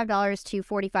from $25 to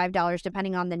 $45,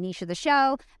 depending on the niche of the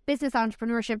show. Business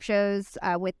entrepreneurship shows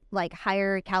with like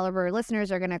higher caliber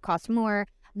listeners are going to cost more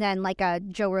than like a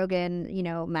Joe Rogan,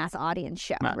 mass audience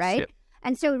show, right? Yep.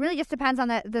 And so it really just depends on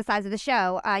the size of the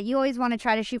show. You always want to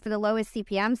try to shoot for the lowest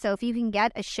CPM. So if you can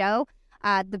get a show,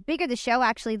 the bigger the show,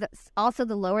 actually, also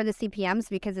the lower the CPMs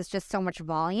because it's just so much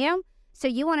volume. So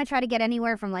you want to try to get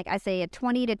anywhere from, like I say, a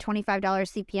 $20 to $25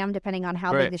 CPM, depending on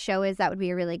how big the show is. That would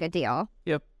be a really good deal.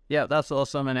 Yep. Yeah, that's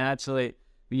awesome. And actually,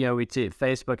 we see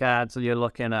Facebook ads, so you're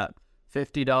looking at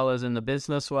 $50 in the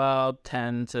business world,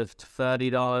 $10 to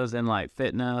 $30 in like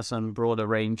fitness and broader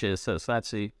ranges. So it's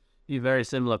actually very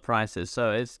similar prices.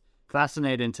 So it's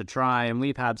fascinating to try. And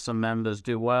we've had some members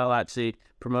do well actually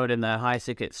promoting their high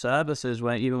ticket services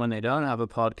even when they don't have a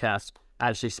podcast,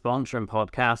 actually sponsoring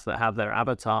podcasts that have their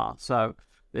avatar. So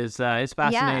it's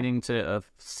fascinating to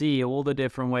see all the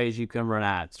different ways you can run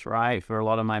ads, right? For a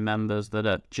lot of my members that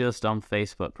are just on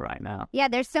Facebook right now. Yeah,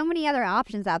 there's so many other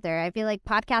options out there. I feel like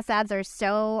podcast ads are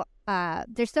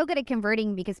they're so good at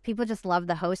converting because people just love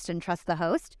the host and trust the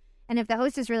host. And if the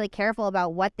host is really careful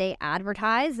about what they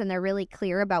advertise and they're really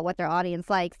clear about what their audience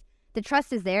likes, the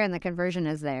trust is there and the conversion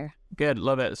is there. Good,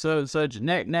 love it. So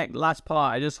Nick, last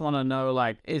part, I just want to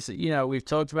know, we've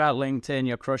talked about LinkedIn,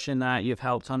 you're crushing that, you've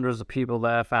helped hundreds of people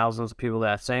there, thousands of people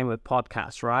there, same with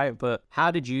podcasts, right? But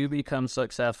how did you become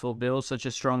successful, build such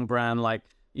a strong brand?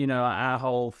 Our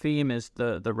whole theme is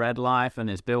the red life, and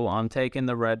it's built on taking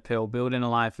the red pill, building a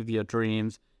life of your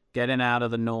dreams, getting out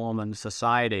of the norm and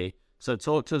society. So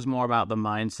talk to us more about the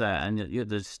mindset and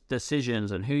the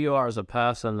decisions and who you are as a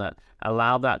person that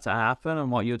allowed that to happen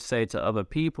and what you'd say to other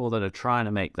people that are trying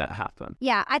to make that happen.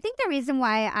 Yeah, I think the reason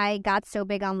why I got so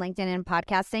big on LinkedIn and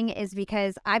podcasting is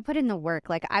because I put in the work.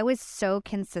 Like, I was so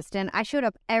consistent. I showed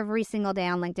up every single day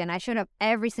on LinkedIn. I showed up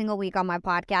every single week on my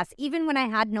podcast, even when I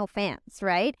had no fans,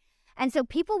 right? And so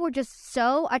people were just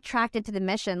so attracted to the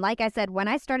mission. Like I said, when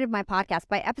I started my podcast,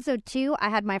 by episode 2, I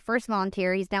had my first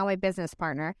volunteer. He's now my business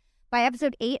partner. By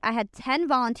episode 8, I had 10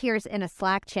 volunteers in a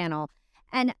Slack channel.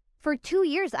 And for 2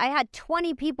 years, I had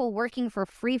 20 people working for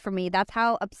free for me. That's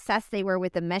how obsessed they were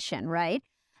with the mission, right?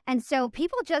 And so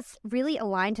people just really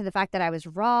aligned to the fact that I was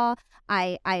raw.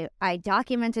 I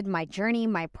documented my journey,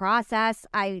 my process.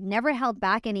 I never held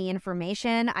back any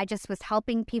information. I just was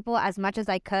helping people as much as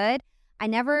I could. I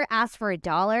never asked for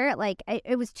 $1.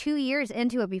 It was 2 years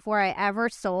into it before I ever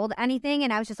sold anything.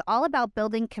 And I was just all about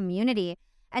building community.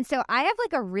 And so I have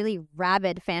a really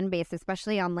rabid fan base,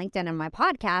 especially on LinkedIn and my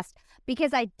podcast,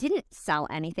 because I didn't sell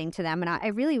anything to them. And I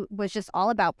really was just all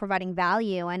about providing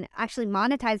value, and actually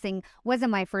monetizing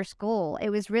wasn't my first goal.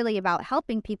 It was really about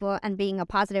helping people and being a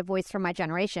positive voice for my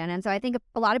generation. And so I think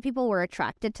a lot of people were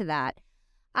attracted to that.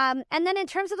 And then in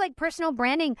terms of personal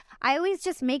branding, I always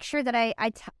just make sure that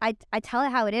I tell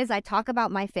it how it is. I talk about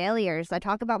my failures. I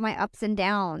talk about my ups and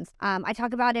downs. I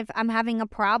talk about if I'm having a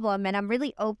problem, and I'm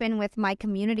really open with my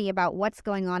community about what's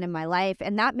going on in my life.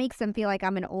 And that makes them feel like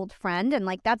I'm an old friend. And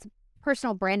that's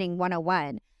personal branding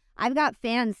 101. I've got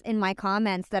fans in my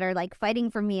comments that are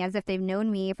fighting for me as if they've known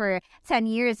me for 10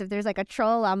 years. If there's a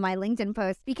troll on my LinkedIn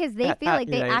post, because they feel like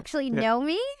they actually know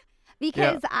me.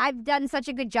 Because I've done such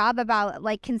a good job about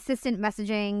consistent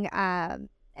messaging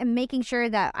and making sure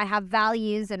that I have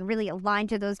values and really align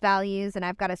to those values. And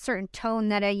I've got a certain tone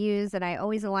that I use, and I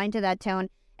always align to that tone.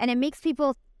 And it makes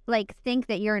people think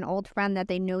that you're an old friend, that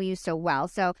they know you so well.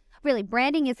 So really,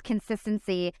 branding is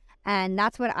consistency. And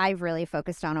that's what I've really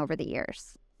focused on over the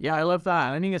years. Yeah, I love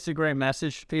that. I think it's a great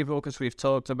message to people, because we've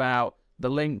talked about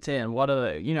the LinkedIn. What are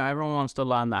everyone wants to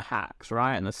learn the hacks,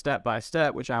 right? And the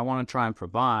step-by-step, which I want to try and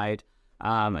provide.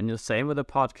 And the same with the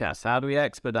podcast. How do we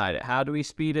expedite it? How do we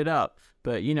speed it up?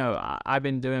 But, I've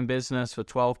been doing business for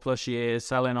 12 plus years,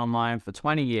 selling online for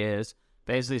 20 years,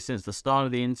 basically since the start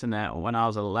of the internet when I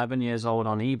was 11 years old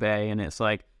on eBay. And it's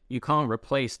like, you can't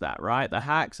replace that, right? The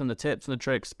hacks and the tips and the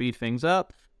tricks speed things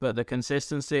up, but the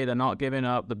consistency, the not giving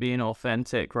up, the being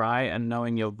authentic, right? And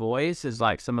knowing your voice is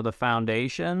like some of the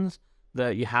foundations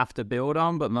that you have to build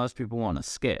on, but most people want to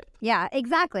skip. Yeah,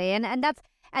 exactly. And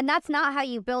that's not how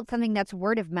you build something that's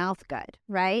word of mouth good,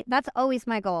 right? That's always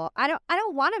my goal. I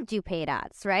don't want to do paid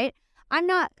ads, right? I'm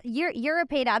not, you're a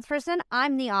paid ads person.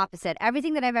 I'm the opposite.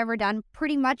 Everything that I've ever done,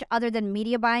 pretty much other than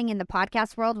media buying in the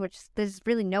podcast world, which there's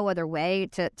really no other way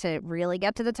to really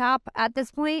get to the top at this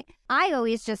point, I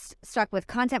always just stuck with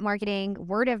content marketing,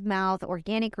 word of mouth,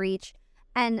 organic reach.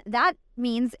 And that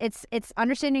means it's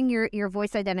understanding your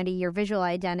voice identity, your visual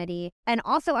identity, and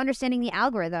also understanding the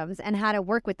algorithms and how to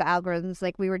work with the algorithms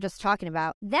like we were just talking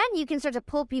about. Then you can start to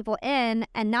pull people in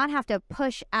and not have to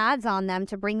push ads on them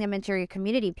to bring them into your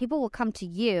community. People will come to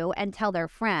you and tell their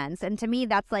friends. And to me,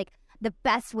 that's like the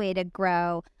best way to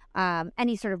grow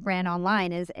any sort of brand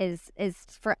online is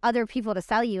for other people to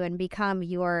sell you and become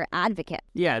your advocate.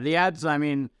 Yeah, the ads, I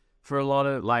mean, for a lot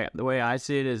of, like, the way I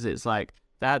see it is it's like,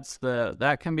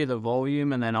 that can be the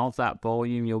volume, and then of that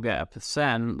volume you'll get a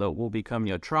percent that will become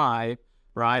your tribe,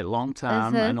 right, long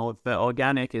term. And the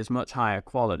organic is much higher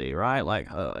quality, right? Like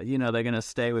they're going to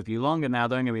stay with you longer. Now,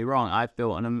 don't get me wrong, I've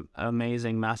built an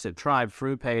amazing massive tribe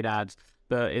through paid ads,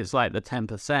 but it's like the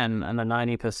 10% and the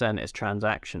 90% is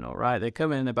transactional, right? They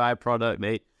come in, they buy a product,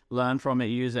 they learn from it,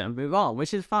 use it, and move on,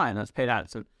 which is fine. That's paid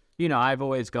ads. And I've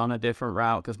always gone a different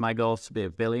route because my goal is to be a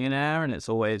billionaire, and it's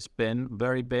always been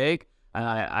very big. And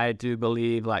I do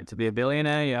believe, like, to be a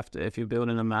billionaire, you have to, if you're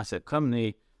building a massive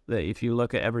company, that if you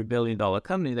look at every $1 billion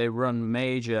company, they run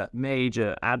major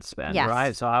ad spend, yes.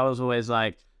 right? So I was always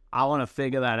like, I want to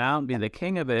figure that out and be the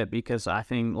king of it, because I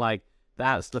think, like,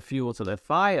 that's the fuel to the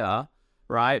fire,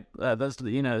 right? That's,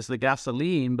 it's the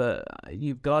gasoline, but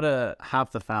you've got to have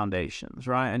the foundations,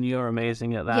 right? And you're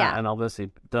amazing at that, and obviously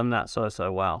done that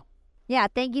so well. Yeah,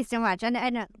 thank you so much.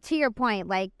 And to your point,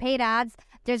 like, paid ads,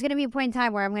 there's going to be a point in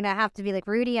time where I'm going to have to be like,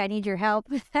 Rudy, I need your help.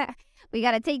 We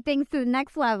got to take things to the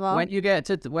next level. When you get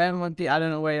to, when I don't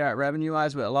know where you're at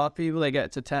revenue-wise, but a lot of people, they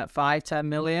get to 10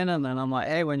 million, and then I'm like,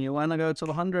 hey, when you want to go to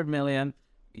 100 million,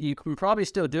 you can probably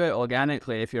still do it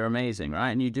organically if you're amazing,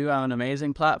 right? And you do have an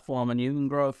amazing platform, and you can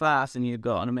grow fast, and you've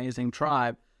got an amazing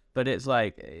tribe. But it's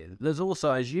like, there's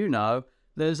also, as you know,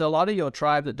 there's a lot of your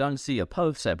tribe that don't see your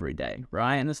posts every day,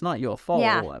 right? And it's not your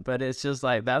fault, but it's just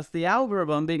like, that's the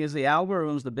algorithm, because the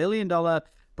algorithms, the $1 billion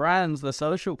brands, the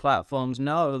social platforms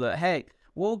know that, hey,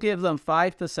 we'll give them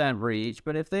 5% reach,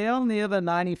 but if they own the other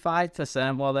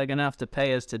 95%, well, they're going to have to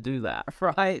pay us to do that,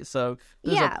 right? So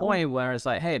there's a point where it's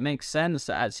like, hey, it makes sense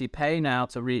to actually pay now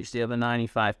to reach the other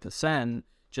 95%,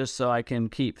 just so I can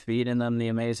keep feeding them the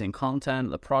amazing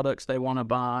content, the products they want to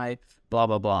buy, blah,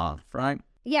 blah, blah, right?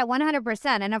 Yeah, 100%.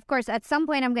 And of course, at some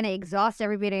point, I'm going to exhaust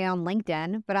everybody on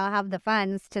LinkedIn, but I'll have the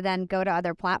funds to then go to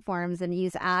other platforms and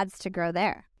use ads to grow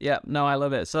there. Yeah, no, I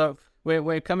love it. So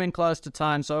we're coming close to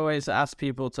time. So I always ask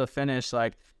people to finish,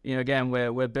 like, again,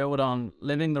 we're built on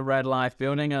living the red life,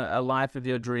 building a life of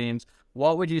your dreams.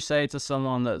 What would you say to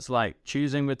someone that's like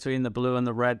choosing between the blue and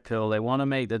the red pill? They want to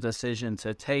make the decision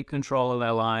to take control of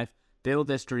their life, build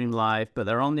this dream life, but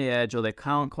they're on the edge, or they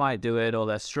can't quite do it, or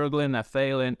they're struggling, they're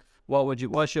failing.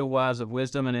 What's your words of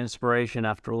wisdom and inspiration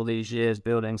after all these years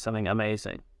building something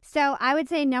amazing? So I would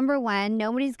say, number one,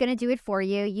 nobody's going to do it for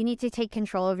you. You need to take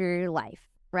control of your life,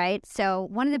 right? So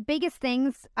one of the biggest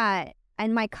things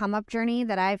in my come up journey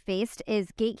that I've faced is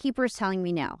gatekeepers telling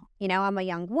me no. I'm a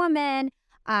young woman.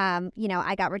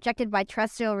 I got rejected by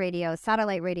terrestrial radio,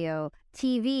 satellite radio,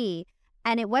 TV.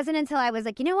 And it wasn't until I was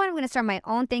like, you know what, I'm going to start my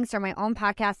own thing, start my own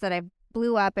podcast, that I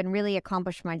blew up and really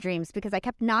accomplished my dreams, because I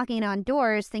kept knocking on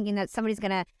doors thinking that somebody's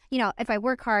gonna, if I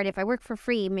work hard, if I work for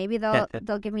free, maybe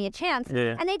they'll give me a chance.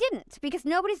 Yeah. And they didn't, because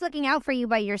nobody's looking out for you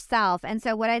but yourself. And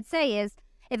so what I'd say is,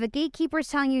 if a gatekeeper's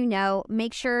telling you no,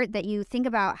 make sure that you think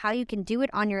about how you can do it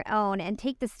on your own and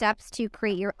take the steps to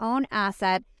create your own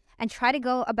asset and try to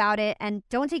go about it, and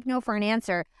don't take no for an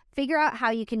answer. Figure out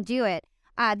how you can do it.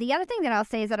 The other thing that I'll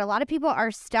say is that a lot of people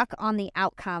are stuck on the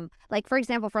outcome. Like, for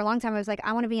example, for a long time, I was like,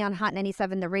 I want to be on Hot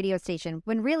 97, the radio station,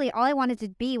 when really all I wanted to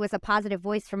be was a positive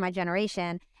voice for my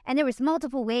generation. And there was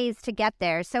multiple ways to get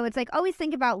there. So it's like, always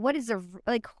think about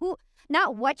who,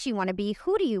 not what you want to be,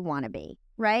 who do you want to be,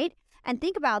 right? And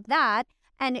think about that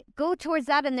and go towards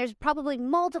that. And there's probably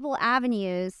multiple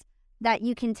avenues that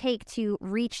you can take to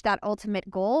reach that ultimate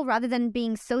goal, rather than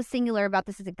being so singular about,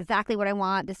 this is exactly what I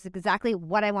want, this is exactly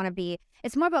what I want to be.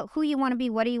 It's more about who you want to be,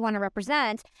 what do you want to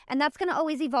represent, and that's going to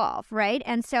always evolve, right?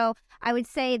 And so I would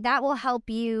say that will help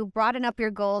you broaden up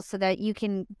your goals so that you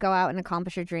can go out and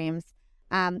accomplish your dreams.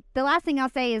 The last thing I'll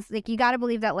say is like you got to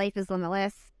believe that life is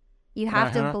limitless. You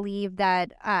have to believe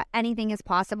that anything is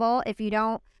possible. If you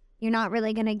don't, you're not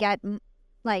really going to get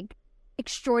like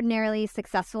extraordinarily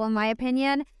successful, in my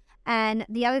opinion. And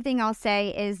the other thing I'll say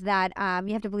is that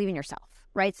you have to believe in yourself,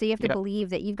 right? So you have to believe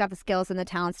that you've got the skills and the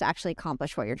talents to actually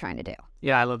accomplish what you're trying to do.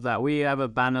 Yeah, I love that. We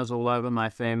have banners all over. My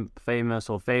famous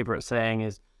or favorite saying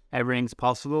is everything's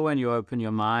possible when you open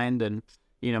your mind. And,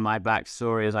 you know, my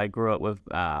backstory is I grew up with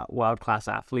world-class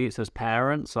athletes as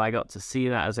parents. So I got to see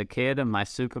that as a kid. And my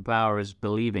superpower is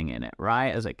believing in it, right?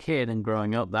 As a kid and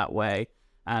growing up that way.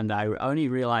 And I only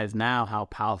realize now how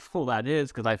powerful that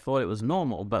is because I thought it was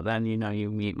normal. But then, you know, you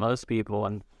meet most people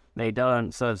and they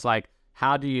don't. So it's like,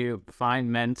 how do you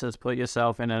find mentors, put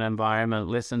yourself in an environment,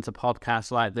 listen to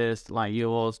podcasts like this, like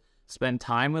yours, spend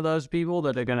time with those people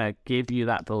that are going to give you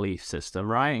that belief system,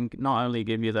 right? And not only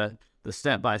give you the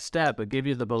step-by-step, but give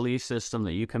you the belief system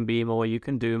that you can be more, you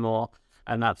can do more.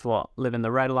 And that's what Living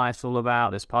the Red Life's all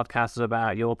about. This podcast is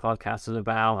about, your podcast is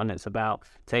about, and it's about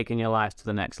taking your life to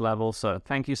the next level. So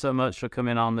thank you so much for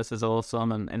coming on. This is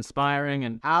awesome and inspiring.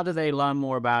 And how do they learn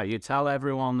more about you? Tell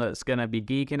everyone that's going to be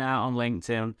geeking out on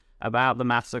LinkedIn about the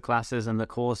masterclasses and the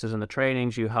courses and the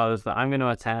trainings you host that I'm going to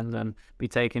attend and be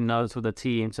taking notes with the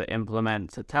team to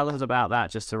implement. So tell us about that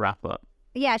just to wrap up.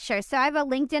 Yeah, sure. So I have a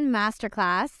LinkedIn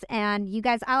masterclass, and you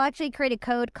guys, I'll actually create a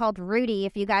code called Rudy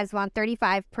if you guys want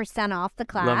 35% off the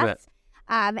class. Love it.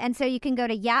 And so you can go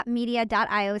to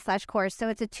yapmedia.io/course. So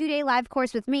it's a 2-day live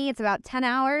course with me. It's about 10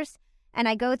 hours. And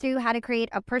I go through how to create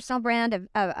a personal brand,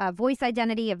 a voice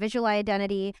identity, a visual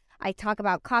identity. I talk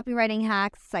about copywriting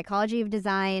hacks, psychology of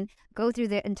design, go through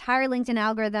the entire LinkedIn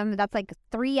algorithm. That's like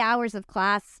 3 hours of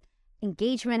class.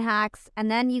 Engagement hacks, and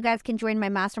then you guys can join my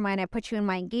mastermind. I put you in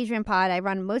my engagement pod. I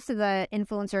run most of the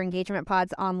influencer engagement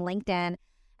pods on LinkedIn, and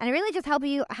I really just help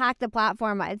you hack the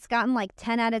platform. It's gotten like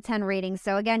 10 out of 10 ratings.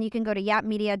 So again, you can go to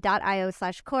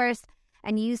yapmedia.io/course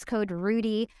and use code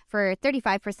Rudy for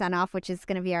 35% off, which is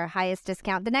going to be our highest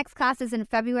discount. The next class is in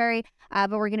February,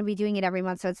 but we're going to be doing it every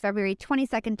month. So it's February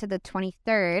 22nd to the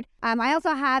 23rd. I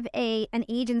also have an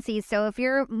agency. So if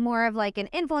you're more of like an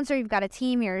influencer, you've got a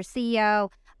team, you're a CEO,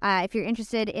 if you're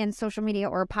interested in social media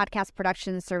or podcast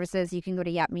production services, you can go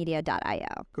to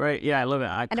yapmedia.io. Great. Yeah, I love it.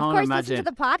 And of course, listen to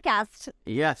the podcast.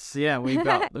 Yes. Yeah, we've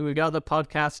got the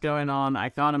podcast going on. I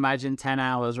can't imagine 10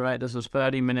 hours, right? This was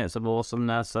 30 minutes of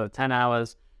awesomeness. So 10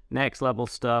 hours, next level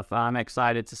stuff. I'm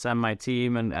excited to send my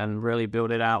team and really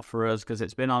build it out for us because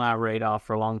it's been on our radar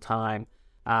for a long time.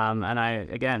 And I,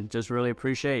 again, just really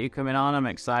appreciate you coming on. I'm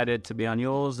excited to be on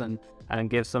yours and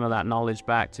give some of that knowledge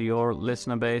back to your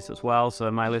listener base as well.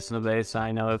 So my listener base,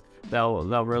 I know they'll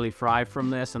really thrive from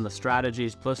this, and the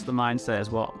strategies plus the mindset is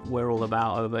what we're all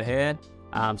about over here.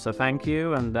 So thank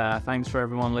you, and thanks for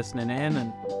everyone listening in.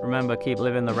 And remember, keep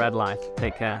living the red life.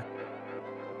 Take care.